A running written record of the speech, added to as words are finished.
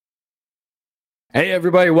Hey,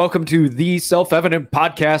 everybody. Welcome to the Self-Evident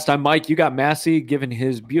Podcast. I'm Mike. You got Massey giving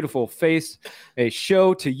his beautiful face a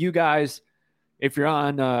show to you guys. If you're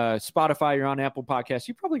on Spotify, you're on Apple Podcasts,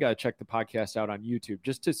 you probably got to check the podcast out on YouTube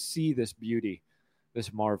just to see this beauty,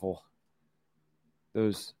 this marvel,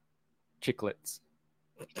 those chiclets.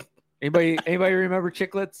 Anybody remember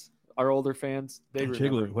chiclets? Our older fans, they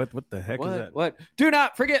remember. Chiglet, what the heck is that? What? Do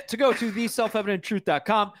not forget to go to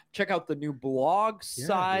theselfevidenttruth.com. Check out the new blog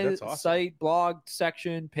site, blog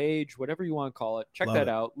section, page, whatever you want to call it. Check Love that it.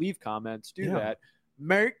 out. Leave comments. Do that.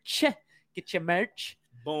 Merch. Get your merch.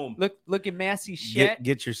 Boom. Look at Massey shit.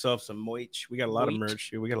 Get yourself some merch. We got a lot of merch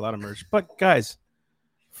here. We got a lot of merch. But guys,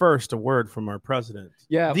 first, a word from our president.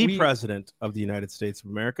 Yeah, the president of the United States of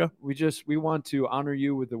America. We want to honor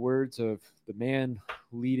you with the words of the man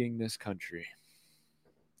leading this country.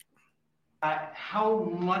 How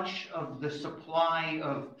much of the supply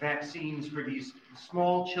of vaccines for these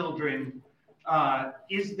small children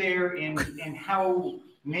is there, and how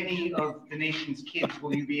many of the nation's kids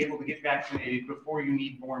will you be able to get vaccinated before you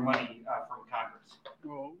need more money from Congress?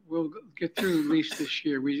 Well, we'll get through at least this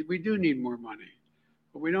year. We do need more money,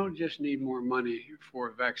 but we don't just need more money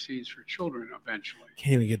for vaccines for children eventually.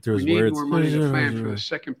 Can't even get through his We need words. more money to plan for the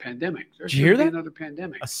second pandemic. There's Did you hear gonna be that? another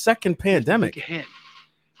pandemic. A second pandemic. Think ahead.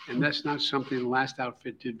 And that's not something the last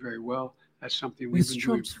outfit did very well. That's something we've It's been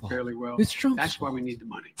Trump's doing fault. fairly well. It's Trump's That's why fault. we need the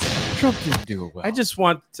money. Trump didn't do it well. I just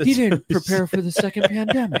want to. He didn't prepare for the second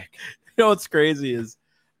pandemic. You know what's crazy is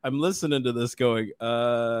I'm listening to this going,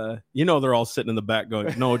 they're all sitting in the back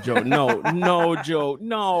going, no, Joe, no, Joe,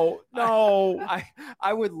 no.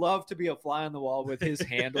 I would love to be a fly on the wall with his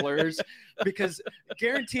handlers because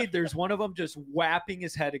guaranteed there's one of them just whapping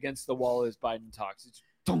his head against the wall as Biden talks. It's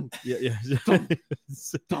dunk, Yeah.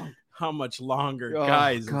 dunk. How much longer, Oh,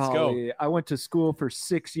 guys? Let's go. golly. I went to school for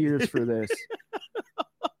 6 years for this.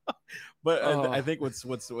 But Oh. I think what's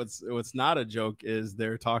not a joke is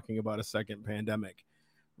they're talking about a second pandemic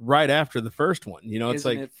right after the first one. You know, it's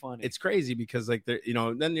Isn't like it funny? it's crazy because like they're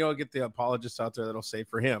then you'll get the apologists out there that'll say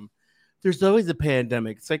for him, there's always a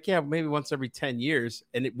pandemic. It's like, yeah, maybe once every 10 years,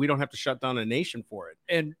 and we don't have to shut down a nation for it.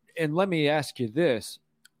 And let me ask you this: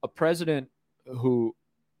 a president who,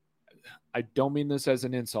 I don't mean this as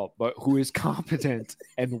an insult, but who is competent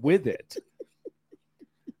and with it.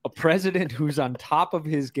 A president who's on top of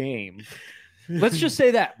his game. Let's just say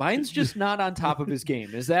that Biden's just not on top of his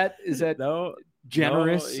game. Is that No,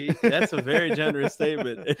 generous? that's a very generous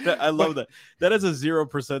statement. I love that. That is a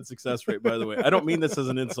 0% success rate, by the way. I don't mean this as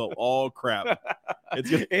an insult. All crap.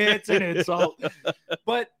 It's an insult.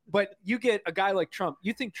 But you get a guy like Trump.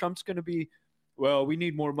 You think Trump's going to be, well, we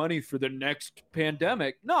need more money for the next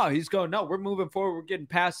pandemic. No, he's going, no, we're moving forward. We're getting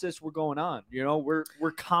past this. We're going on. You know, we're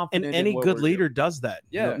confident. And in any what good we're leader doing. does that.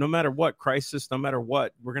 Yeah. No matter what crisis, no matter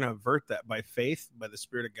what, we're going to avert that by faith, by the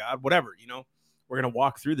Spirit of God, whatever, we're going to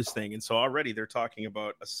walk through this thing. And so already they're talking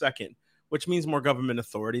about a second, which means more government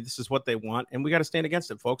authority. This is what they want. And we got to stand against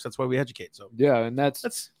it, folks. That's why we educate. So Yeah, and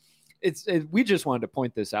we just wanted to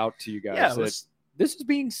point this out to you guys. yeah, that this is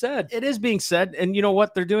being said. it is being said. And you know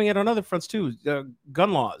what? They're doing it on other fronts too.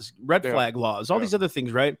 Gun laws, red Yeah. flag laws, all Yeah. these other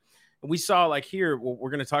things, right? And we saw like here, what we're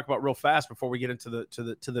going to talk about real fast before we get into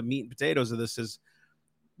the meat and potatoes of this is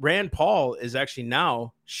Rand Paul is actually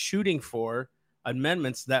now shooting for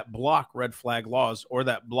amendments that block red flag laws or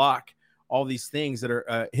that block all these things that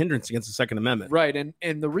are hindrance against the Second Amendment. Right.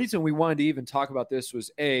 And the reason we wanted to even talk about this was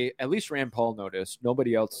at least Rand Paul noticed.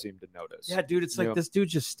 Nobody else seemed to notice. Yeah, dude, it's like Yeah. this dude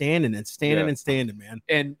just standing, man.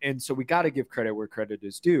 And so we got to give credit where credit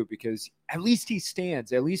is due because at least he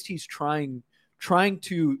stands. At least he's trying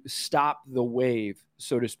to stop the wave,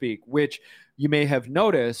 so to speak, which you may have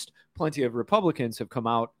noticed plenty of Republicans have come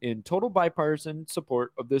out in total bipartisan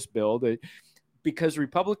support of this bill because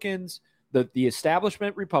Republicans, the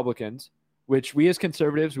establishment Republicans, which we as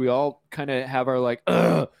conservatives, we all kind of have our like,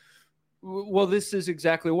 well, this is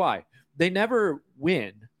exactly why. They never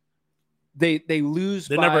win. They lose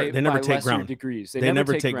They by never take lesser ground. degrees. They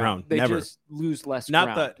never take ground. They Never. just lose less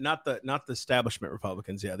Not ground. the establishment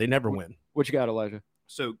Republicans. Yeah, they never win. What you got, Elijah?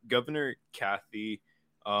 So Governor Kathy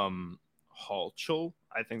Hochul,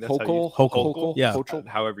 I think that's Hochul? how you Hochul. Yeah. Hochul?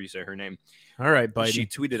 however you say her name. All right, Biden. She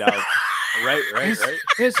tweeted out right.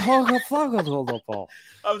 It's Hochul.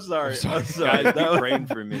 I'm sorry. Guys, be praying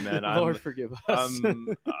for me, man. Lord, forgive us.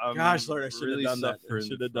 Gosh, Lord, I should have really done that. I suffering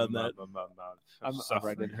should have done from, that. I'm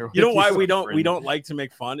right in here. You know why we suffering. don't like to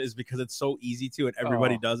make fun is because it's so easy to and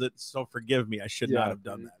everybody Oh. does it. So forgive me. I should Yeah. not have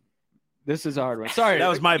done that. This is a hard one. Sorry, That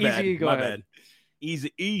was my Easy, bad. Go My ahead. bad.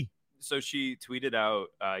 Easy E. So she tweeted out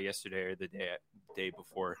yesterday or the day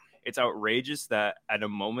before It's outrageous that at a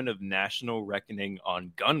moment of national reckoning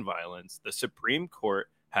on gun violence, the Supreme Court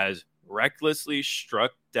has recklessly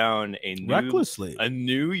struck down a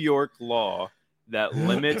New York law that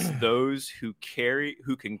limits those who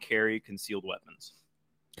can carry concealed weapons.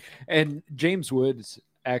 And James Woods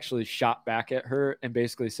actually shot back at her and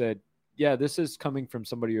basically said, yeah, this is coming from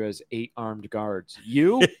somebody who has 8 armed guards.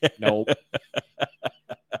 You? Nope.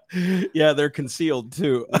 Yeah, they're concealed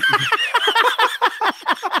too. And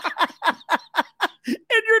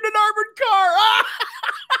you're in an armored car.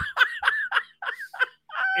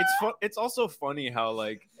 It's also funny how,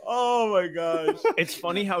 like, oh my gosh, it's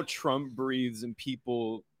funny how Trump breathes and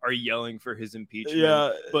people are yelling for his impeachment.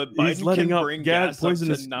 Yeah, but he's Biden letting can up bring gas gas up to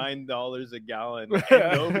poisonous- $9 a gallon, and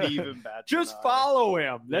nobody even bats. Just an eye. follow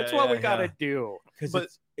him. That's Yeah, what we yeah, got to yeah. do. But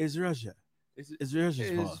it's Russia. It's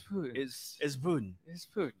Russia's fault. Putin. It's Putin. It's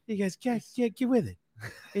Putin. You guys get with it.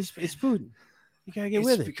 It's Putin. You gotta get It's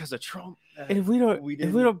with it. because of Trump. And if we don't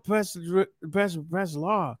didn't- pass the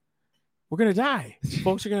law, we're gonna die.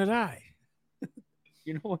 Folks are gonna die.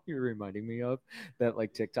 You know what you're reminding me of? That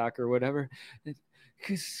like TikTok or whatever?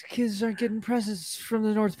 Because kids aren't getting presents from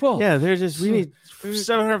the North Pole. Yeah, they're just we need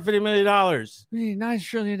 $750 million. We need $9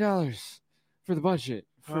 trillion for the budget.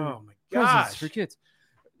 For Oh my presents gosh! for kids.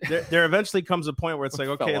 There eventually comes a point where it's like,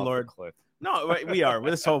 Fell okay, off the Lord. cliff. No, right, we are.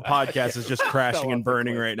 This whole podcast is just crashing Fell and off the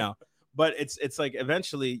burning cliff. right now. But it's like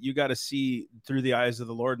eventually you got to see through the eyes of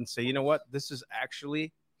the Lord and say, you know what? This is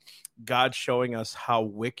actually God showing us how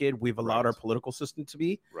wicked we've allowed our political system to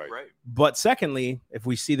be. Right. But secondly, if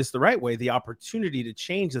we see this the right way, the opportunity to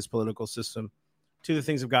change this political system to the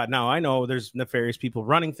things of God. Now, I know there's nefarious people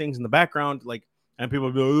running things in the background, like, and people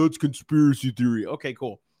will be like, oh, that's conspiracy theory. Okay,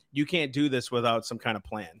 cool. You can't do this without some kind of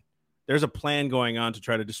plan. There's a plan going on to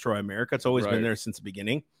try to destroy America. It's always been Right. there since the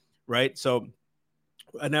beginning, right? So,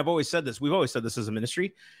 and I've always said this. We've always said this as a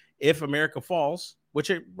ministry. If America falls, which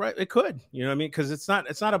it could, you know what I mean? Because it's not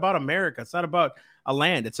about America. It's not about a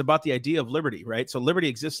land. It's about the idea of liberty, right? So liberty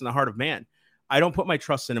exists in the heart of man. I don't put my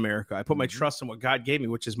trust in America. I put my trust in what God gave me,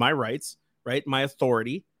 which is my rights, right? My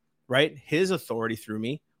authority, right? His authority through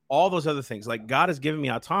me, all those other things. Like God has given me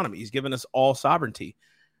autonomy. He's given us all sovereignty.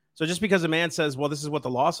 So just because a man says, well, this is what the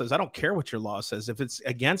law says, I don't care what your law says. If it's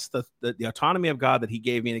against the autonomy of God that he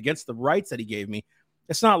gave me and against the rights that he gave me,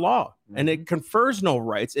 it's not law. And it confers no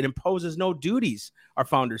rights. It imposes no duties, our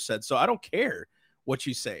founders said. So I don't care what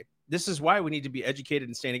you say. This is why we need to be educated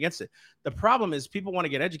and stand against it. The problem is people want to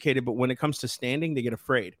get educated, but when it comes to standing, they get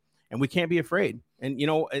afraid. And we can't be afraid. And, you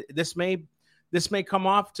know, this may come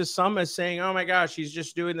off to some as saying, oh, my gosh, he's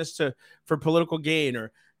just doing this for political gain,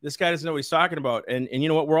 or this guy doesn't know what he's talking about. And you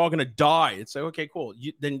know what? We're all going to die. It's like, okay, cool.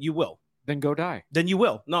 Then you will. Then go die. Then you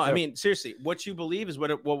will. No, Yep. I mean, seriously, what you believe is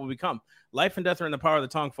what will become. Life and death are in the power of the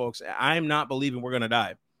tongue, folks. I'm not believing we're going to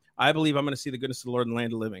die. I believe I'm going to see the goodness of the Lord in the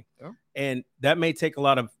land of the living. Oh. And that may take a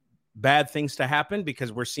lot of bad things to happen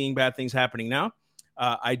because we're seeing bad things happening now.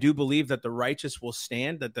 I do believe that the righteous will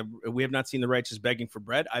stand, that we have not seen the righteous begging for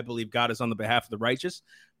bread. I believe God is on the behalf of the righteous,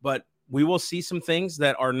 but we will see some things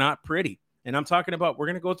that are not pretty. And I'm talking about, we're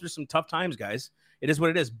going to go through some tough times, guys. It is what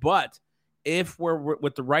it is. But if we're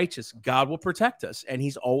with the righteous, God will protect us. And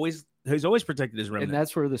he's always protected his remnant. And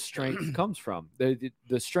that's where the strength comes from. The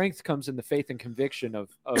strength comes in the faith and conviction of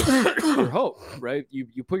your hope, right?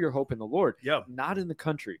 You put your hope in the Lord, not in the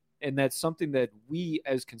country. And that's something that we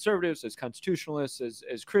as conservatives, as constitutionalists,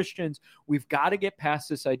 as Christians, we've got to get past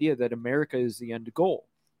this idea that America is the end goal.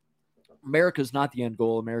 America is not the end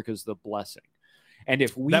goal. America is the blessing. And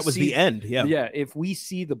if we the end. Yeah. If we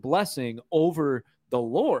see the blessing over the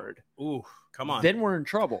Lord, ooh, come on, then we're in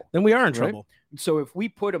trouble. Then we are in right? trouble. So if we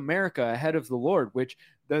put America ahead of the Lord, which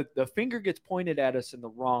the finger gets pointed at us in the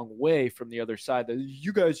wrong way from the other side, that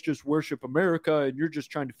you guys just worship America and you're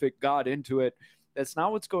just trying to fit God into it. That's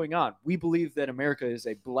not what's going on. We believe that America is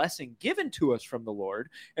a blessing given to us from the Lord.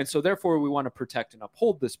 And so therefore we want to protect and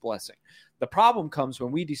uphold this blessing. The problem comes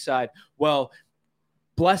when we decide, well,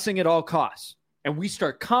 blessing at all costs. And we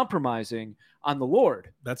start compromising on the Lord.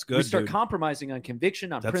 That's good. We start dude. compromising on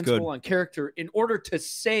conviction, on That's principle, good. on character in order to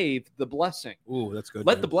save the blessing. Ooh, that's good.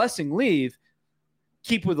 Let dude. the blessing leave.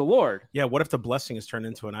 Keep with the Lord. Yeah. What if the blessing is turned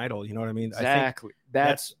into an idol? You know what I mean? Exactly.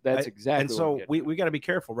 I think That's exactly. And so we got to be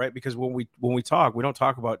careful, right? Because when we talk, we don't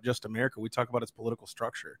talk about just America. We talk about its political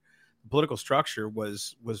structure. The political structure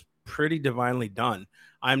was pretty divinely done.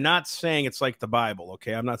 I'm not saying it's like the Bible.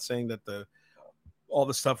 Okay. I'm not saying that all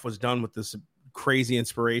the stuff was done with this crazy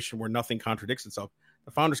inspiration where nothing contradicts itself.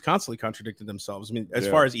 The founders constantly contradicted themselves. I mean, as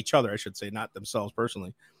far as each other, I should say, not themselves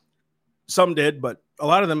personally. Some did, but a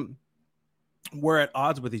lot of them were at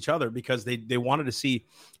odds with each other because they wanted to see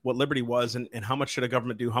what liberty was and how much should a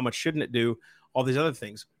government do, how much shouldn't it do, all these other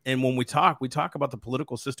things. And when we talk about the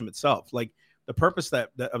political system itself. Like the purpose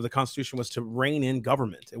of the Constitution was to rein in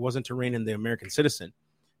government. It wasn't to rein in the American citizen.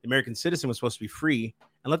 The American citizen was supposed to be free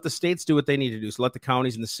and let the states do what they need to do. So let the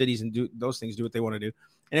counties and the cities and do those things, do what they want to do.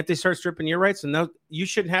 And if they start stripping your rights, and you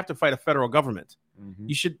shouldn't have to fight a federal government. Mm-hmm.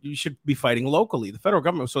 You should be fighting locally. The federal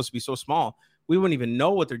government was supposed to be so small, we wouldn't even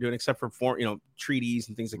know what they're doing except for treaties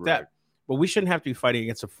and things like that. But we shouldn't have to be fighting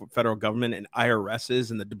against the federal government and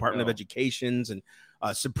IRSs and the Department of Educations and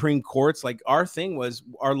Supreme Courts. Like our thing was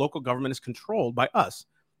our local government is controlled by us.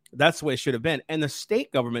 That's the way it should have been. And the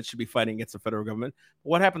state government should be fighting against the federal government. But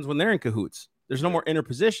what happens when they're in cahoots? There's no more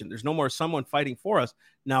interposition. There's no more someone fighting for us.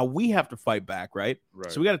 Now we have to fight back, right?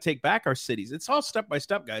 So we got to take back our cities. It's all step by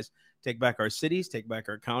step, guys. Take back our cities, take back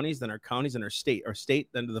our counties, then our counties and our state,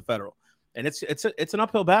 then to the federal. And it's an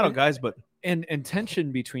uphill battle, guys. But and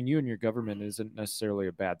tension between you and your government isn't necessarily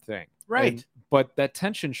a bad thing, right? But that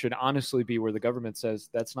tension should honestly be where the government says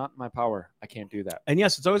that's not my power. I can't do that. And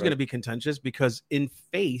yes, it's always going to be contentious because in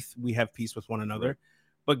faith we have peace with one another,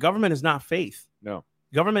 but government is not faith. No,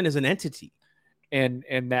 government is an entity, and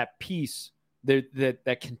that peace,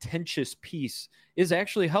 that contentious peace, is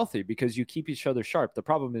actually healthy because you keep each other sharp. The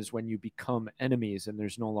problem is when you become enemies and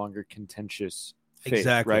there's no longer contentious faith,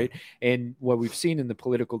 exactly, right? And what we've seen in the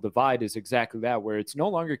political divide is exactly that, where it's no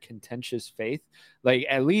longer contentious faith. Like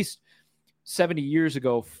at least 70 years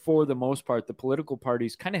ago, for the most part, the political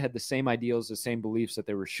parties kind of had the same ideals, the same beliefs that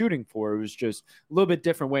they were shooting for. It was just a little bit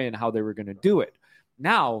different way in how they were going to do it.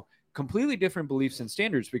 Now, completely different beliefs and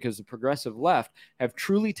standards, because the progressive left have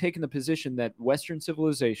truly taken the position that Western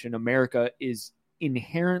civilization, America, is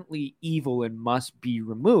inherently evil and must be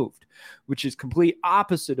removed, which is complete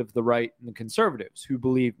opposite of the right and the conservatives, who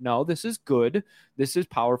believe, no, this is good, this is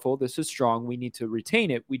powerful, this is strong, we need to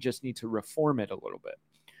retain it, we just need to reform it a little bit.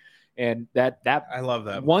 And that I love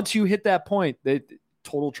that. Once you hit that point, that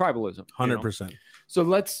total tribalism, 100%.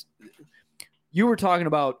 So you were talking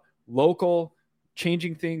about local,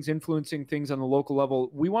 changing things, influencing things on the local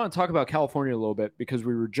level. We want to talk about California a little bit because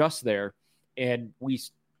we were just there and we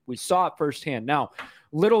saw it firsthand. Now,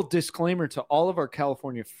 little disclaimer to all of our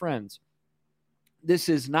California friends. This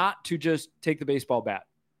is not to just take the baseball bat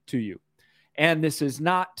to you. And this is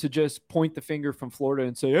not to just point the finger from Florida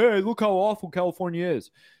and say, hey, look how awful California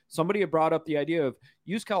is. Somebody had brought up the idea of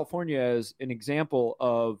use California as an example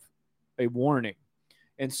of a warning.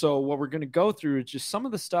 And so what we're going to go through is just some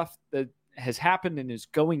of the stuff that has happened and is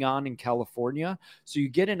going on in California, so you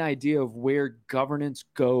get an idea of where governance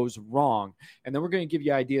goes wrong, and then we're going to give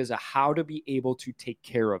you ideas of how to be able to take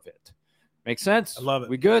care of it. Make sense? I love it.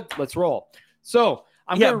 We good? Let's roll. So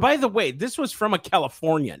by the way, this was from a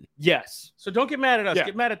Californian. Yes. So don't get mad at us.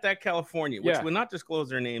 Get mad at that California, which will not disclose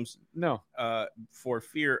their names. No. For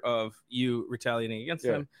fear of you retaliating against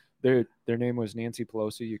them. Their name was Nancy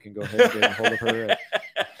Pelosi. You can go ahead and get a hold of her.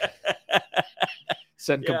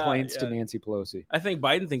 Send complaints to Nancy Pelosi. I think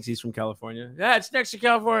Biden thinks he's from California. Yeah, it's next to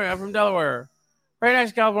California. I'm from Delaware. Right next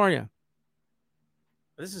to California.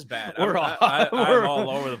 This is bad. I'm all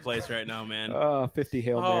over the place right now, man. 50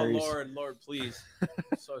 Hail Marys. Oh, Lord, please.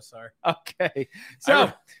 So sorry. Okay.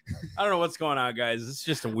 So I don't know what's going on, guys. It's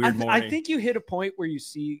just a weird morning. I think you hit a point where you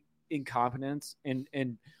see incompetence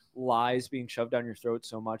and lies being shoved down your throat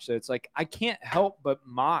so much that it's like, I can't help but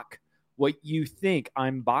mock what you think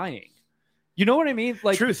I'm buying. You know what I mean?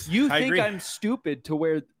 Like, truth. You think I'm stupid to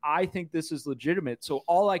where I think this is legitimate. So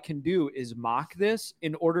all I can do is mock this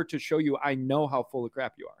in order to show you I know how full of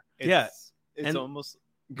crap you are. It's almost.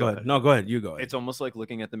 Go ahead. No, go ahead. You go ahead. It's almost like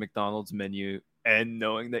looking at the McDonald's menu and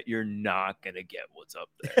knowing that you're not going to get what's up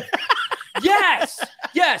there.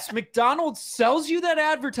 Yes. McDonald's sells you that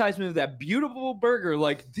advertisement of that beautiful burger.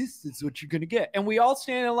 Like, this is what you're going to get. And we all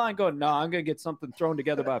stand in line going, no, I'm going to get something thrown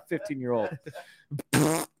together by a 15-year-old.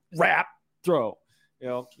 Wrap. Throw,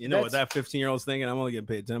 you know what that 15-year-old's thinking? I'm only getting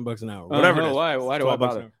paid $10 an hour. Whatever. Why do I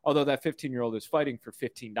bother? Although that 15-year-old is fighting for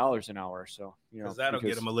 $15 an hour, so that'll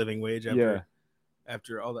get him a living wage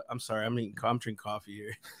after all that. I'm sorry, I'm drinking coffee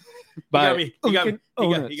here.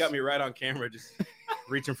 He got me right on camera, just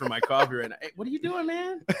reaching for my coffee right now. Hey, what are you doing,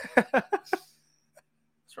 man?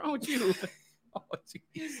 What's wrong with you? Oh,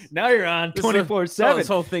 now you're on 24/7. This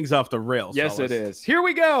whole thing's off the rails. Yes, fellas. It is. Here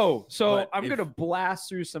we go. So I'm going to blast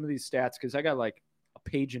through some of these stats because I got like a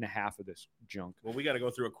page and a half of this junk. Well, we got to go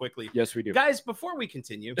through it quickly. Yes, we do. Guys, before we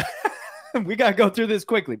continue, we got to go through this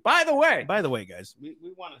quickly. By the way, guys, we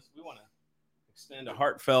want to extend a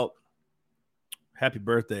heartfelt happy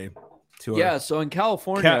birthday to so in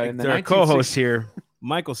California, in the our co-host here,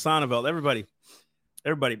 Michael Sonneveld. Everybody,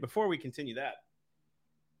 Everybody, before we continue that,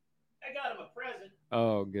 I got him a present.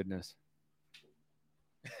 Oh, goodness.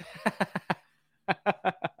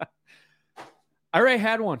 I already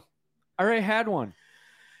had one.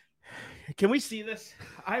 Can we see this?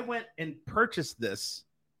 I went and purchased this.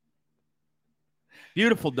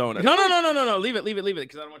 Beautiful donut. No. Leave it,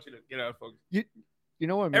 because I don't want you to get out of focus. You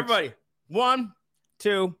know what? Everybody, 1,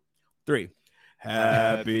 2, 3.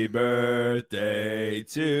 Happy birthday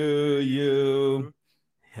to you.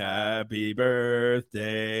 Happy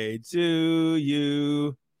birthday to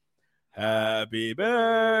you. Happy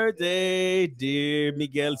birthday, dear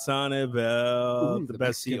Miguel Sanibel, the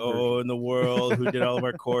best CEO in the world, who did all of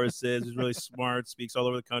our courses. He's really smart, speaks all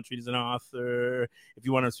over the country. He's an author. If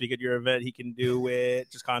you want to speak at your event, he can do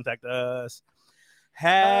it. Just contact us.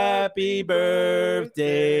 Happy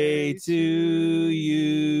birthday to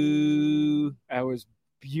you. That was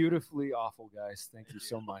beautifully awful, guys. Thank you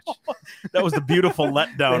so much. That was the beautiful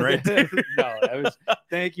letdown right there. No, that was.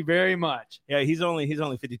 Thank you very much. Yeah, he's only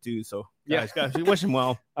 52, so guys, we wish him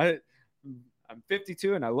well. I'm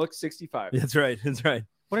 52 and I look 65. That's right.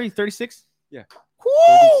 What are you, 36? Yeah.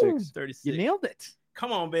 36. You nailed it.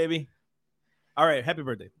 Come on, baby. All right, happy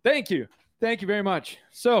birthday. Thank you very much.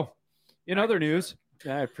 So, in other news,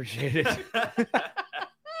 I appreciate it.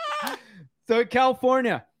 So,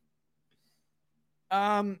 California.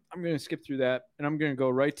 I'm going to skip through that, and I'm going to go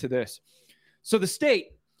right to this. So the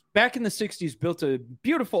state, back in the 60s, built a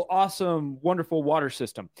beautiful, awesome, wonderful water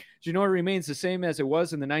system. Do you know it remains the same as it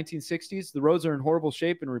was in the 1960s? The roads are in horrible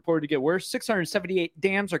shape and reported to get worse. 678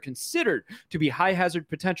 dams are considered to be high hazard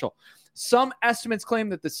potential. Some estimates claim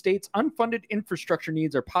that the state's unfunded infrastructure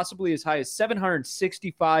needs are possibly as high as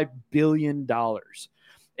 $765 billion.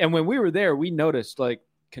 And when we were there, we noticed, like,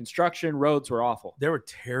 construction roads were awful. They were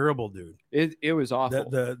terrible, dude. It was awful.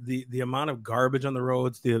 The amount of garbage on the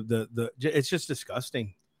roads, it's just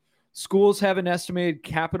disgusting. Schools have an estimated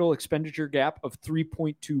capital expenditure gap of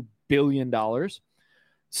 $3.2 billion.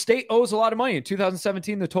 State owes a lot of money. In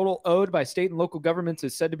 2017, the total owed by state and local governments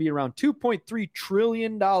is said to be around $2.3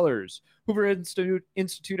 trillion. Hoover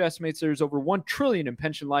Institute estimates there's over $1 trillion in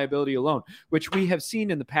pension liability alone, which we have seen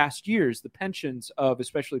in the past years. The pensions of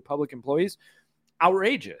especially public employees,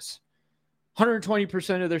 outrageous.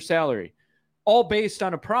 120% of their salary, all based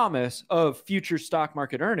on a promise of future stock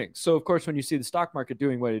market earnings. So, of course, when you see the stock market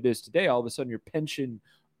doing what it is today, all of a sudden your pension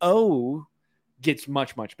gets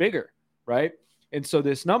much, much bigger, right? And so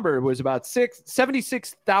this number was about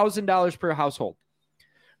 $76,000 per household.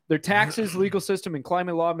 Their taxes, legal system, and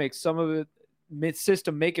climate law make some of it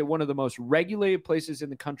make it one of the most regulated places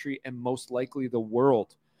in the country and most likely the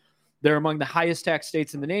world. They're among the highest tax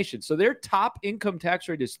states in the nation. So their top income tax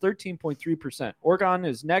rate is 13.3%. Oregon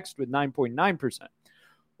is next with 9.9%.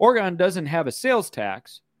 Oregon doesn't have a sales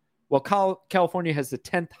tax, while California has the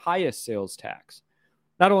 10th highest sales tax.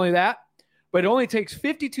 Not only that, but it only takes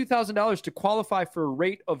 $52,000 to qualify for a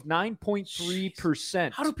rate of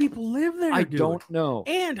 9.3%. How do people live there? I don't know.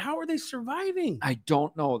 And how are they surviving? I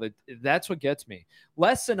don't know. That's what gets me.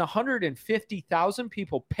 Less than 150,000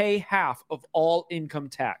 people pay half of all income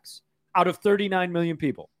tax out of 39 million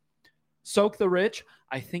people. Soak the rich.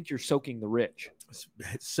 I think you're soaking the rich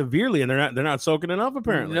severely, and they're not soaking enough,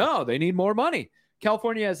 apparently. No, they need more money.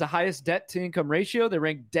 California has the highest debt to income ratio. They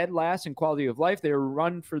rank dead last in quality of life. They are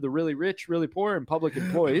run for the really rich, really poor, and public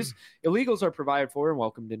employees. Illegals are provided for and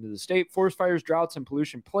welcomed into the state. Forest fires, droughts, and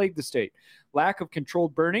pollution plague the state. Lack of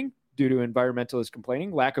controlled burning due to environmentalists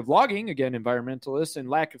complaining. Lack of logging, again, environmentalists, and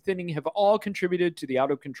lack of thinning have all contributed to the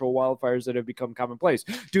out-of-control wildfires that have become commonplace.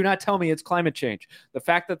 Do not tell me it's climate change. The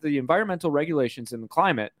fact that the environmental regulations in the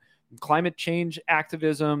climate change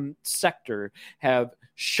activism sector have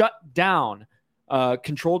shut down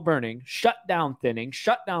controlled burning, shut down thinning,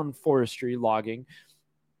 shut down forestry logging.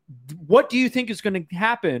 What do you think is going to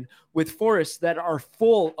happen with forests that are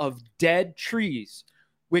full of dead trees,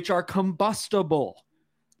 which are combustible?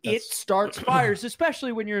 It starts fires,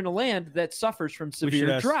 especially when you're in a land that suffers from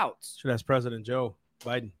severe droughts. Should ask President Joe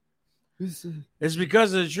Biden. It's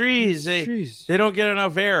because of the trees. They don't get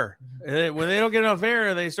enough air. When they don't get enough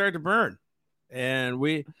air, they start to burn. And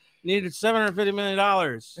we needed $750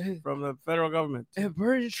 million from the federal government.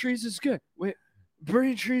 Burning trees is good. Wait,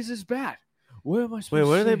 burning trees is bad. What am I supposed to say? Wait,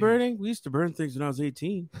 what are they burning? We used to burn things when I was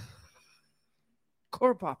 18.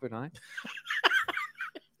 Core Pop and I.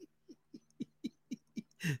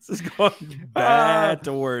 This is going bad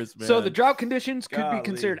to worse, man. So the drought conditions could be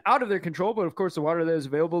considered out of their control, but of course the water that is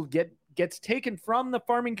available gets taken from the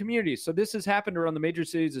farming communities. So this has happened around the major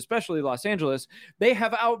cities, especially Los Angeles. They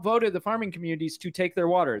have outvoted the farming communities to take their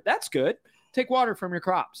water. That's good. Take water from your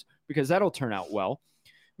crops because that'll turn out well.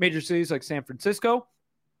 Major cities like San Francisco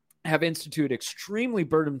have instituted extremely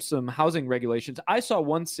burdensome housing regulations. I saw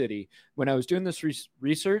one city when I was doing this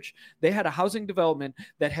research, they had a housing development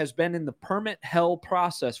that has been in the permit hell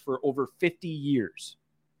process for over 50 years.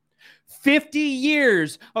 50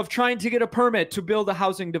 years of trying to get a permit to build a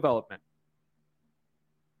housing development.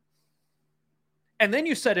 And then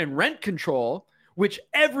you set in rent control, which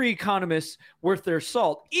every economist worth their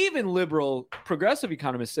salt, even liberal progressive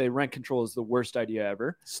economists say rent control is the worst idea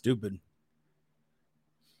ever. Stupid.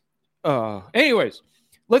 Anyways,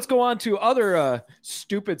 let's go on to other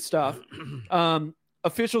stupid stuff.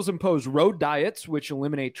 Officials impose road diets, which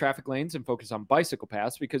eliminate traffic lanes and focus on bicycle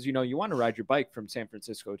paths because, you know, you want to ride your bike from San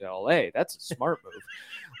Francisco to LA. That's a smart move.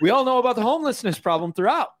 We all know about the homelessness problem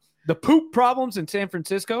throughout. The poop problems in San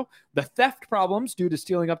Francisco, the theft problems due to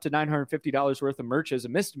stealing up to $950 worth of merch as a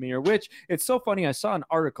misdemeanor, which it's so funny. I saw an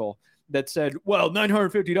article that said, well,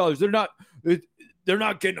 $950, they're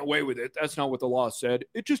not getting away with it. That's not what the law said.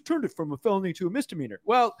 It just turned it from a felony to a misdemeanor.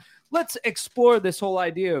 Well, let's explore this whole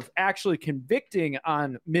idea of actually convicting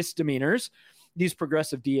on misdemeanors. These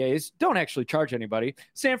progressive DAs don't actually charge anybody.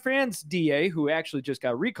 San Fran's DA, who actually just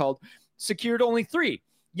got recalled, secured only 3.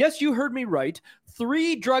 Yes, you heard me right.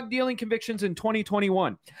 3 drug dealing convictions in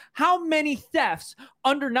 2021. How many thefts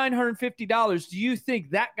under $950 do you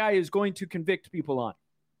think that guy is going to convict people on? Wow.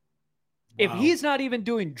 If he's not even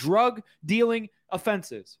doing drug dealing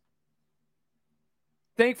offenses.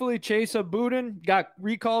 Thankfully, Chesa Boudin got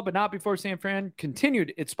recalled, but not before San Fran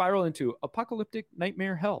continued its spiral into apocalyptic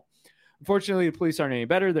nightmare hell. Unfortunately, the police aren't any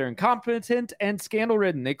better. They're incompetent and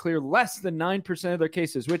scandal-ridden. They clear less than 9% of their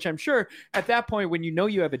cases, which I'm sure at that point, when you know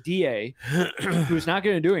you have a DA who's not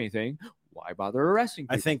going to do anything, why bother arresting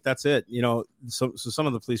people? I think that's it. You know, so some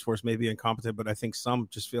of the police force may be incompetent, but I think some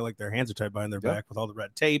just feel like their hands are tied behind their back with all the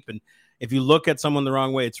red tape. And if you look at someone the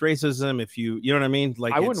wrong way, it's racism. If you know what I mean?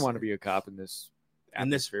 Like, I wouldn't want to be a cop in this in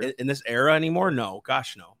this era anymore. No,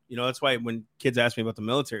 gosh, no. You know, that's why when kids ask me about the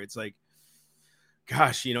military, it's like,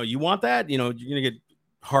 gosh, you know, you want that? You know, you're going to get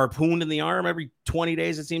harpooned in the arm every 20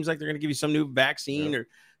 days. It seems like they're going to give you some new vaccine or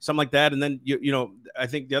something like that. And then, you know, I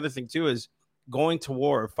think the other thing too is going to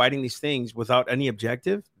war, fighting these things without any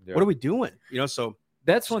objective. Yeah. What are we doing? You know, so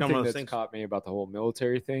that's one thing that's caught me about the whole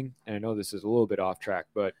military thing. And I know this is a little bit off track,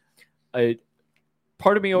 but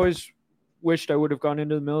part of me always wished I would have gone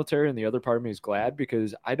into the military. And the other part of me is glad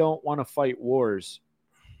because I don't want to fight wars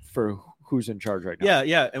for who's in charge right now.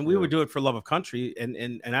 Yeah. And we would do it for love of country.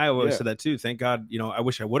 And I always said that too. Thank God, you know, I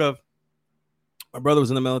wish I would have. My brother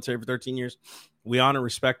was in the military for 13 years. We honor,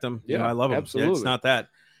 respect him. Yeah, you know, I love him. Absolutely. Yeah, it's not that.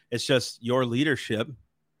 It's just your leadership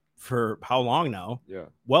for how long now? Yeah.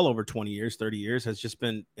 Well over 20 years, 30 years has just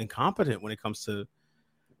been incompetent when it comes to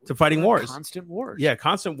fighting wars. Constant wars. Yeah,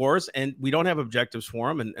 constant wars. And we don't have objectives for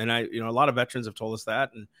them. And I, you know, a lot of veterans have told us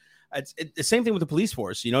that. And it's the same thing with the police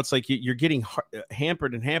force. You know, it's like you're getting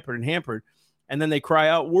hampered. And then they cry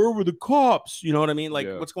out, where were the cops? You know what I mean? Like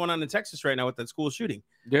what's going on in Texas right now with that school shooting?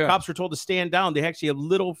 Yeah. Cops were told to stand down. They actually have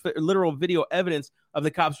literal video evidence of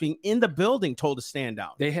the cops being in the building told to stand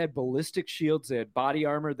down. They had ballistic shields. They had body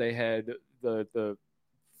armor. They had the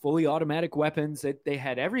fully automatic weapons. They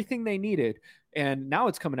had everything they needed. And now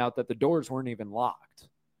it's coming out that the doors weren't even locked.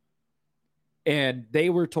 And they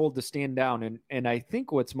were told to stand down. And I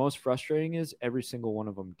think what's most frustrating is every single one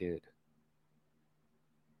of them did.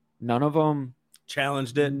 None of them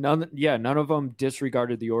challenged it. None of them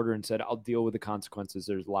disregarded the order and said, I'll deal with the consequences.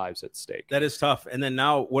 There's lives at stake. That is tough. And then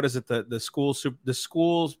now, what is it? The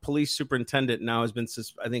school's police superintendent now has been,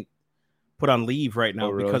 I think, put on leave right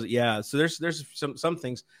now because so there's some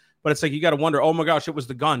things, but it's like, you got to wonder, oh my gosh, it was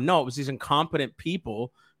the gun. No, it was these incompetent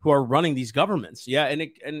people who are running these governments. Yeah.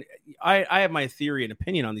 And I have my theory and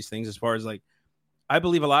opinion on these things as far as like, I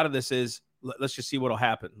believe a lot of this is, let's just see what'll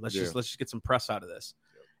happen. Let's just get some press out of this.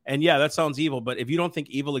 And yeah, that sounds evil, but if you don't think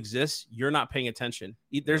evil exists, you're not paying attention.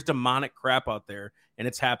 There's demonic crap out there, and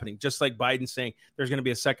it's happening. Just like Biden saying there's going to be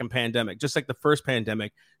a second pandemic, just like the first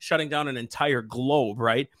pandemic, shutting down an entire globe,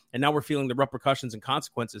 right? And now we're feeling the repercussions and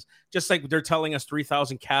consequences. Just like they're telling us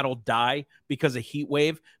 3,000 cattle die because of heat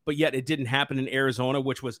wave, but yet it didn't happen in Arizona,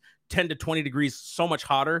 which was 10 to 20 degrees so much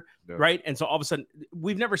hotter, right? And so all of a sudden,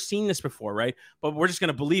 we've never seen this before, right? But we're just going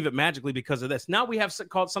to believe it magically because of this. Now we have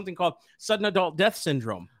something called sudden adult death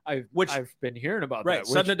syndrome. I've been hearing about that. Right,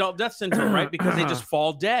 sudden adult death syndrome, right? Because they just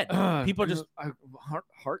fall dead. People just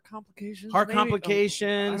heart complications. Heart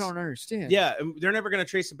complications. I don't understand. Yeah, they're never going to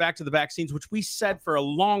trace it back to the vaccines, which we said for a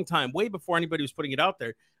long time, way before anybody was putting it out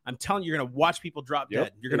there. I'm telling you, you're going to watch people drop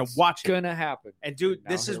dead. You're going to watch it. It's going to happen. And dude,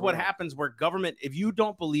 this is what happens where government, if you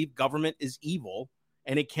don't believe government is evil,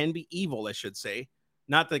 and it can be evil, I should say,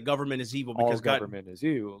 Not that government is evil, All because government is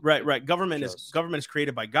evil. Right. Government is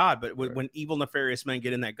created by God, but when evil, nefarious men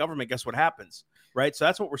get in that government, guess what happens? Right. So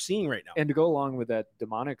that's what we're seeing right now. And to go along with that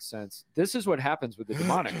demonic sense, this is what happens with the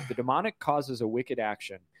demonic. The demonic causes a wicked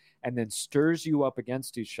action and then stirs you up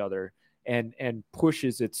against each other and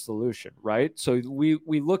pushes its solution. Right. So we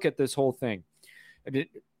look at this whole thing.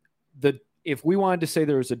 If we wanted to say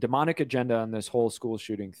there was a demonic agenda on this whole school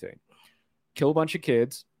shooting thing, kill a bunch of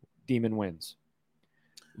kids, demon wins.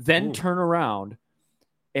 Then turn around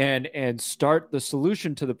and start the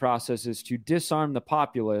solution to the process is to disarm the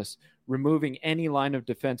populace, removing any line of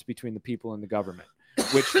defense between the people and the government,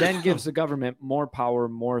 which then gives the government more power,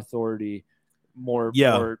 more authority, more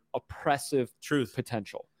oppressive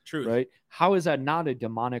potential. Truth. Right? How is that not a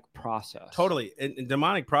demonic process? Totally. In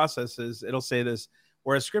demonic processes, it'll say this,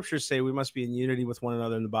 whereas scriptures say we must be in unity with one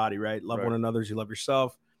another in the body, right? Love one another as you love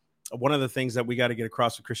yourself. One of the things that we got to get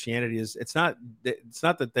across with Christianity is it's not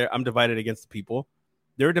that I'm divided against the people.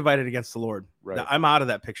 They're divided against the Lord. Right. Now, I'm out of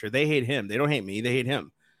that picture. They hate him. They don't hate me. They hate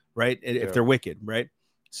him. Right. If they're wicked. Right.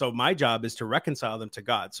 So my job is to reconcile them to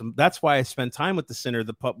God. So that's why I spend time with the sinner,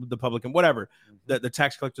 the publican, whatever, the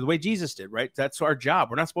tax collector, the way Jesus did. Right. That's our job.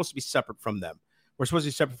 We're not supposed to be separate from them. We're supposed to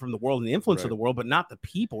be separate from the world and the influence of the world, but not the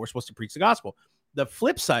people. We're supposed to preach the gospel. The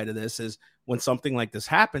flip side of this is when something like this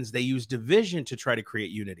happens, they use division to try to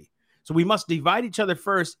create unity. So we must divide each other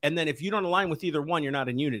first. And then if you don't align with either one, you're not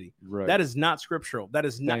in unity. Right. That is not scriptural. That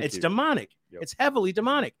is not, it's demonic. Yep. It's heavily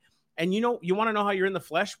demonic. And you want to know how you're in the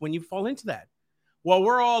flesh when you fall into that. Well,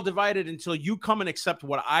 we're all divided until you come and accept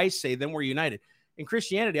what I say, then we're united. In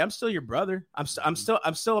Christianity, I'm still your brother.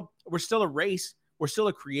 We're still a race. We're still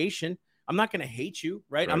a creation. I'm not going to hate you,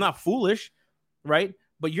 right? I'm not foolish, right?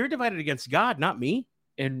 But you're divided against God, not me.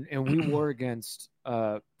 And we war against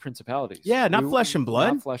principalities. Yeah, not flesh and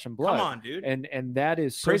blood. Not flesh and blood. Come on, dude. And that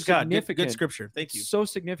is so Praise significant. God. Good scripture. Thank you. So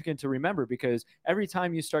significant to remember, because every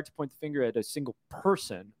time you start to point the finger at a single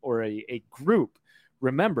person or a group,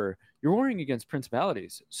 remember, you're warring against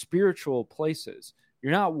principalities, spiritual places.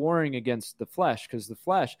 You're not warring against the flesh, because the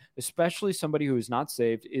flesh, especially somebody who is not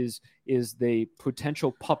saved, is the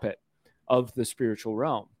potential puppet of the spiritual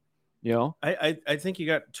realm. You know, I think you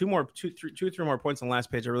got two or three more points on the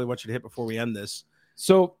last page. I really want you to hit before we end this.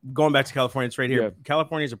 So going back to California, it's right here. Yeah.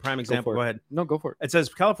 California is a prime example. Go ahead. No, go for it. It says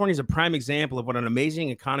California is a prime example of what an amazing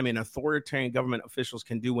economy and authoritarian government officials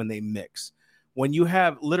can do when they mix. When you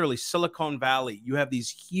have literally Silicon Valley, you have these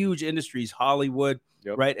huge industries, Hollywood,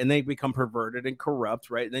 right? And they become perverted and corrupt,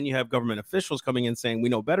 right? And then you have government officials coming in saying, we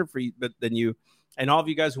know better for you than you. And all of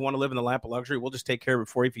you guys who want to live in the lap of luxury, we'll just take care of it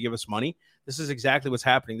for you if you give us money. This is exactly what's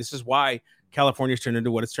happening. This is why California's turned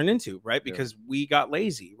into what it's turned into, right? Because we got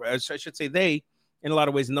lazy, right? So I should say they, in a lot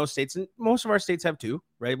of ways in those states, and most of our states have too,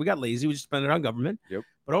 right? We got lazy. We just spent it on government.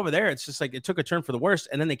 But over there, it's just like it took a turn for the worst.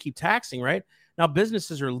 And then they keep taxing, right? Now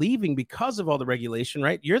businesses are leaving because of all the regulation,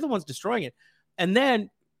 right? You're the ones destroying it. And then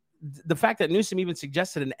the fact that Newsom even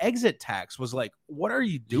suggested an exit tax was like, what are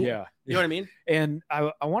you doing? Yeah. You know what I mean? And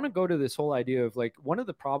I want to go to this whole idea of like, one of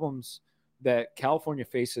the problems that California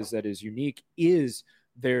faces that is unique is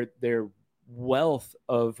their wealth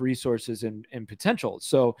of resources and potential.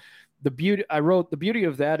 So the beauty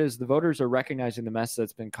of that is the voters are recognizing the mess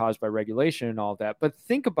that's been caused by regulation and all that. But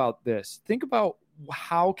think about this. Think about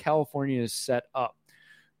how California is set up.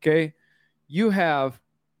 Okay. You have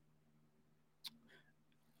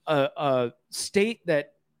a state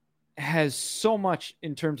that has so much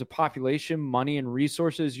in terms of population, money, and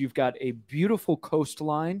resources. You've got a beautiful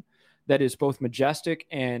coastline that is both majestic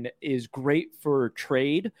and is great for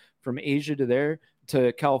trade from Asia to there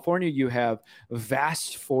to California. You have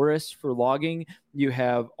vast forests for logging. You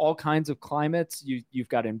have all kinds of climates. You've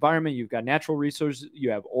got environment. You've got natural resources. You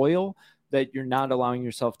have oil that you're not allowing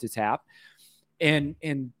yourself to tap. And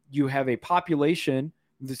you have a population,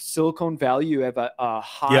 the Silicon Valley, you have a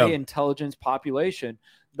high intelligence population.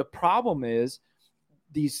 The problem is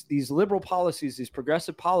these liberal policies, these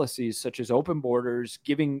progressive policies, such as open borders,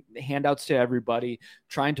 giving handouts to everybody,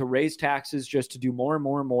 trying to raise taxes just to do more and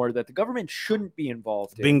more and more that the government shouldn't be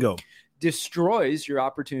involved in. Bingo. Destroys your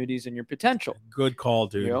opportunities and your potential. Good call,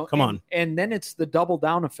 dude. You know? Come on. And then it's the double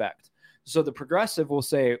down effect. So the progressive will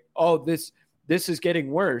say, oh, this is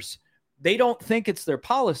getting worse. They don't think it's their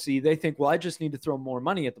policy. They think, well, I just need to throw more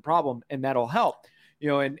money at the problem and that'll help. You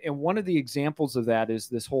know, and one of the examples of that is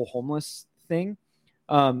this whole homeless thing.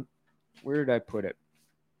 Where did I put it?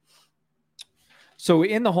 So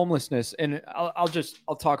in the homelessness, and I'll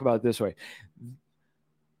talk about it this way.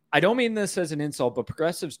 I don't mean this as an insult, but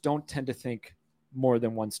progressives don't tend to think more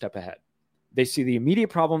than one step ahead. They see the immediate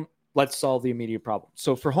problem let's solve the immediate problem.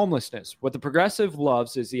 So for homelessness, what the progressive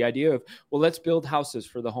loves is the idea of, well, let's build houses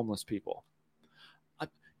for the homeless people.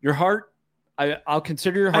 Your heart, I'll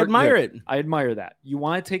consider your heart. I admire it. I admire that. You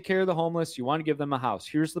want to take care of the homeless. You want to give them a house.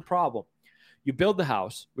 Here's the problem. You build the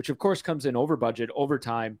house, which of course comes in over budget, over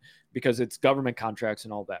time, because it's government contracts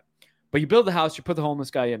and all that. But you build the house, you put the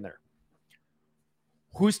homeless guy in there.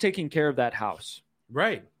 Who's taking care of that house?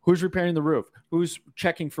 Right. Who's repairing the roof? Who's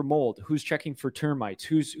checking for mold? Who's checking for termites?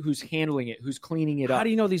 Who's handling it? Who's cleaning it up? How do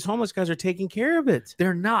you know these homeless guys are taking care of it?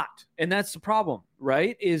 They're not. And that's the problem,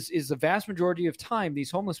 right? Is the vast majority of time, these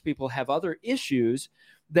homeless people have other issues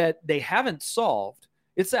that they haven't solved.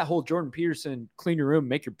 It's that whole Jordan Peterson, clean your room,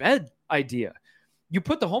 make your bed idea. You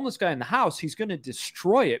put the homeless guy in the house, he's going to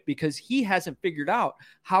destroy it because he hasn't figured out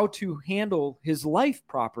how to handle his life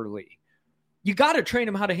properly. You got to train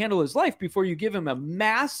him how to handle his life before you give him a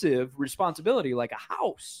massive responsibility like a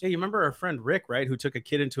house. Yeah, you remember our friend Rick, right? Who took a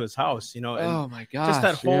kid into his house, you know? And oh my gosh.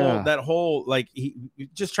 Just that whole, like, he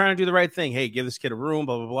just trying to do the right thing. Hey, give this kid a room,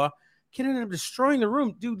 blah, blah, blah. Kid ended up destroying the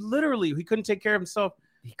room. Dude, literally, he couldn't take care of himself.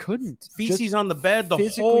 He couldn't. Feces on the bed, the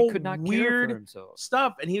whole could not weird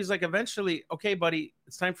stuff. And he was like, eventually, okay, buddy,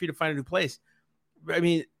 it's time for you to find a new place. I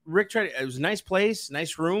mean, Rick tried, it was a nice place,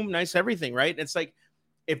 nice room, nice everything, right? And it's like,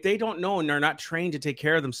 if they don't know and they're not trained to take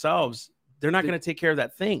care of themselves, they're not going to take care of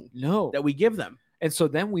that thing that we give them. And so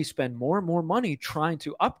then we spend more and more money trying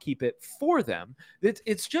to upkeep it for them.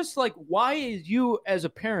 It's just like, why is you as a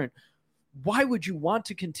parent, why would you want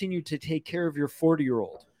to continue to take care of your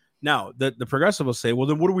 40-year-old? Now, the progressive will say, well,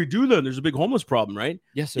 then what do we do then? There's a big homeless problem, right?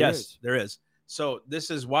 Yes, there is. So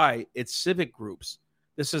this is why it's civic groups.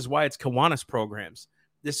 This is why it's Kiwanis programs.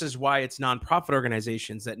 This is why it's nonprofit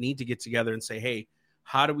organizations that need to get together and say, hey,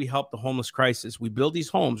 how do we help the homeless crisis? We build these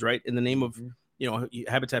homes, right, in the name of,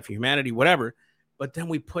 Habitat for Humanity, whatever. But then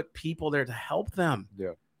we put people there to help them.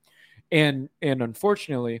 Yeah. And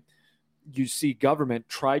unfortunately, you see government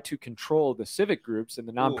try to control the civic groups and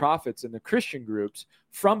the nonprofits and the Christian groups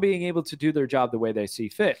from being able to do their job the way they see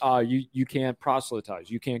fit. You can't proselytize.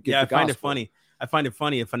 You can't get the gospel. I find it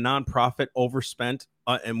funny if a nonprofit overspent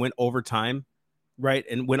and went over time, right,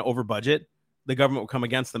 and went over budget, the government will come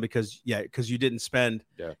against them because you didn't spend.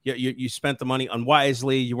 Yeah. You spent the money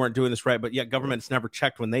unwisely. You weren't doing this right, but yet government's never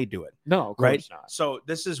checked when they do it. No, of course not. So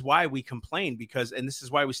this is why we complain and this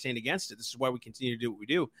is why we stand against it. This is why we continue to do what we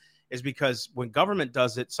do. Is because when government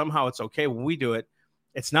does it, somehow it's okay. When we do it,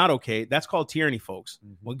 it's not okay. That's called tyranny, folks.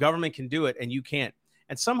 Mm-hmm. When government can do it and you can't.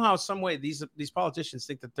 And somehow, some way, these politicians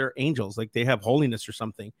think that they're angels, like they have holiness or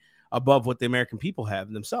something above what the American people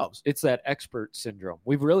have themselves. It's that expert syndrome.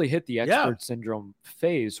 We've really hit the expert syndrome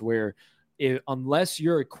phase where unless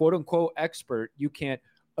you're a quote unquote expert, you can't,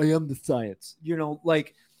 I am the science,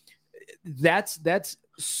 like that's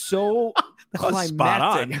so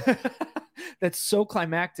climactic. That's so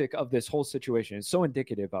climactic of this whole situation. It's so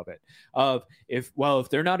indicative of it. If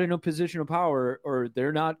they're not in a position of power or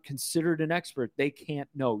they're not considered an expert, they can't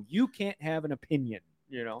know. You can't have an opinion,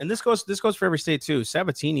 And this goes for every state too.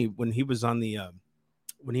 Sabatini, when he was on the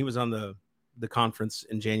conference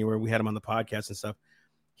in January, we had him on the podcast and stuff.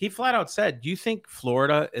 He flat out said, "Do you think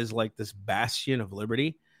Florida is like this bastion of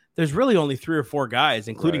liberty? There's really only 3 or 4 guys,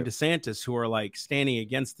 including DeSantis, who are like standing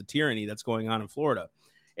against the tyranny that's going on in Florida."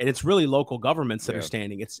 And it's really local governments that are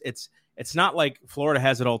standing. It's not like Florida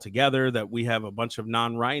has it all together, that we have a bunch of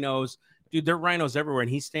non-rhinos. Dude, there are rhinos everywhere, and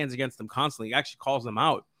he stands against them constantly. He actually calls them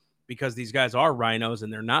out because these guys are rhinos,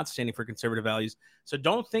 and they're not standing for conservative values. So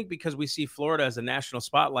don't think because we see Florida as a national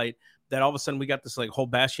spotlight that all of a sudden we got this like whole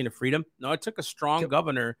bastion of freedom. No, it took a strong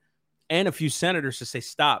governor and a few senators to say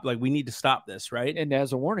stop. Like, we need to stop this, right? And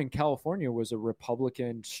as a warning, California was a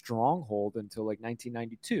Republican stronghold until like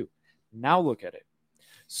 1992. Now look at it.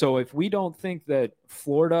 So if we don't think that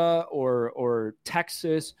Florida or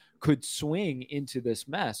Texas could swing into this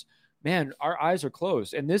mess, man, our eyes are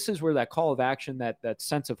closed. And this is where that call of action, that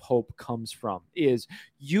sense of hope comes from, is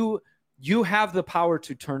you have the power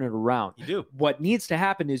to turn it around. You do. What needs to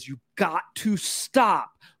happen is you got to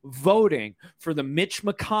stop voting for the Mitch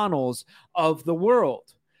McConnells of the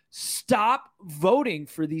world. Stop voting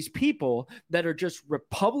for these people that are just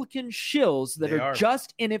Republican shills that are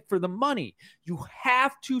just in it for the money. You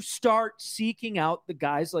have to start seeking out the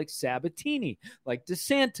guys like Sabatini, like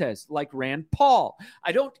DeSantis, like Rand Paul.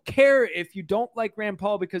 I don't care if you don't like Rand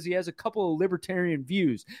Paul because he has a couple of libertarian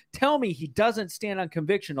views. Tell me he doesn't stand on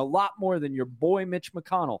conviction a lot more than your boy Mitch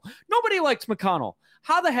McConnell. Nobody likes McConnell.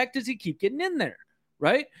 How the heck does he keep getting in there?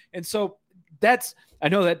 Right? And so I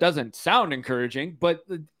know that doesn't sound encouraging, but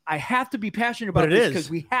I have to be passionate about this because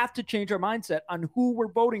we have to change our mindset on who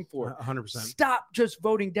we're voting for. 100%. Stop just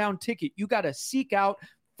voting down ticket. You got to seek out,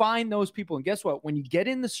 find those people. And guess what? When you get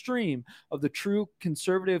in the stream of the true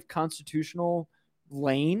conservative constitutional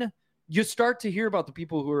lane, you start to hear about the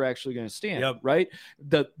people who are actually going to stand, right?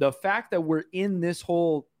 The fact that we're in this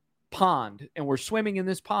whole pond and we're swimming in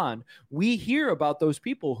this pond, we hear about those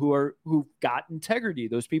people who've got integrity,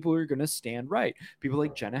 those people who are going to stand right. People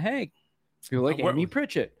like Jenna Haig, people like Amy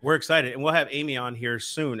Pritchett. We're excited. And we'll have Amy on here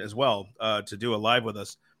soon as well to do a live with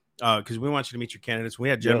us because we want you to meet your candidates. We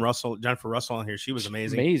had Jennifer Russell on here. She was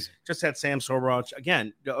amazing. Just had Sam Sorbo.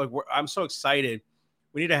 Again, I'm so excited.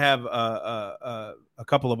 We need to have a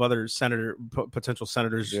couple of other potential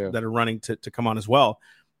senators that are running to come on as well,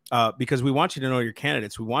 because we want you to know your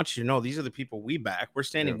candidates. We want you to know these are the people we back. We're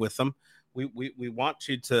standing with them. We want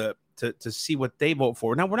you to see what they vote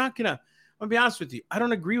for. Now, we're not going to – I'm going to be honest with you. I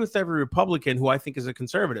don't agree with every Republican who I think is a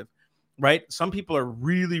conservative, right? Some people are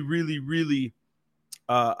really, really, really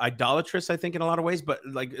idolatrous, I think, in a lot of ways, but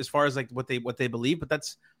like as far as like what they believe. But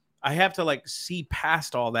that's – I have to like see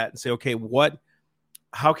past all that and say, okay,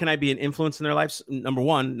 how can I be an influence in their lives? Number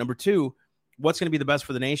one. Number two, what's going to be the best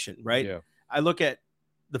for the nation, right? Yeah. I look at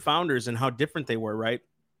the founders and how different they were, right?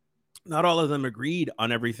 Not all of them agreed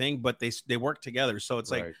on everything, but they worked together. So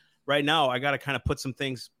it's like right now I got to kind of put some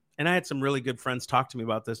things, and I had some really good friends talk to me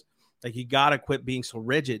about this. Like, you got to quit being so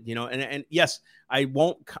rigid, you know? And yes, I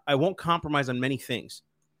won't compromise on many things,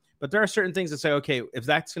 but there are certain things that say, okay, if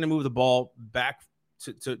that's going to move the ball back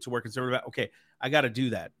to where conservative, okay, I got to do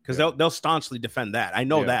that because they'll staunchly defend that. I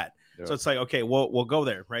know that. Yeah. So it's like, okay, we'll go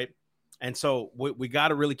there, right? And so we got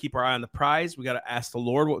to really keep our eye on the prize. We got to ask the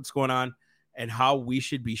Lord what's going on and how we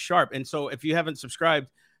should be sharp. And so if you haven't subscribed,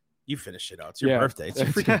 you finish it out. It's your birthday. It's your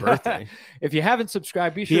freaking birthday. If you haven't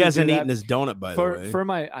subscribed, be sure he hasn't eaten his donut, by the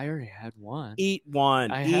way. I already had one. Eat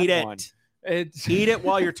one. Eat it. Eat it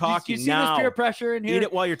while you're talking. You see this peer pressure in here? Eat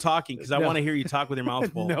it while you're talking because I want to hear you talk with your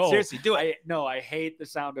mouth full. No, seriously, do it. I hate the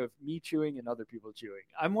sound of me chewing and other people chewing.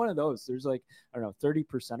 I'm one of those. There's like, I don't know,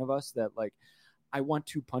 30% of us that like, I want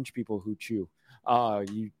to punch people who chew. So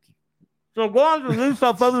go on to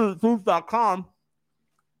newstuffotherthanfoods.com.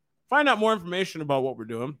 Find out more information about what we're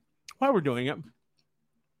doing, why we're doing it, and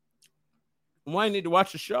why you need to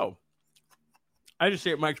watch the show. I just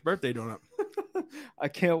ate Mike's birthday donut. I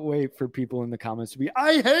can't wait for people in the comments to be,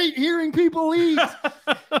 I hate hearing people eat.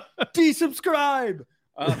 Desubscribe.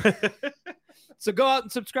 So go out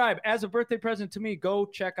and subscribe. As a birthday present to me, go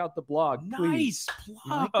check out the blog. Nice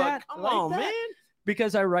plug. Like that? Come on, man.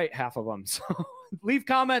 Because I write half of them. So leave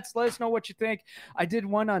comments. Let us know what you think. I did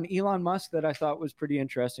one on Elon Musk that I thought was pretty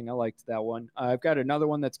interesting. I liked that one. I've got another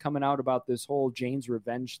one that's coming out about this whole Jane's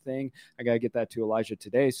Revenge thing. I got to get that to Elijah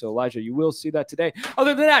today. So Elijah, you will see that today.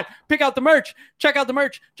 Other than that, pick out the merch. Check out the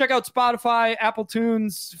merch. Check out Spotify, Apple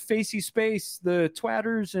Tunes, Facey Space, the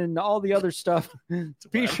Twatters, and all the other stuff.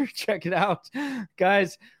 Be sure to check it out.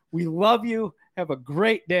 Guys, we love you. Have a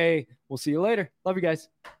great day. We'll see you later. Love you guys.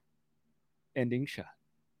 Ending shot.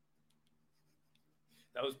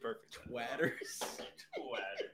 That was perfect. Twatters.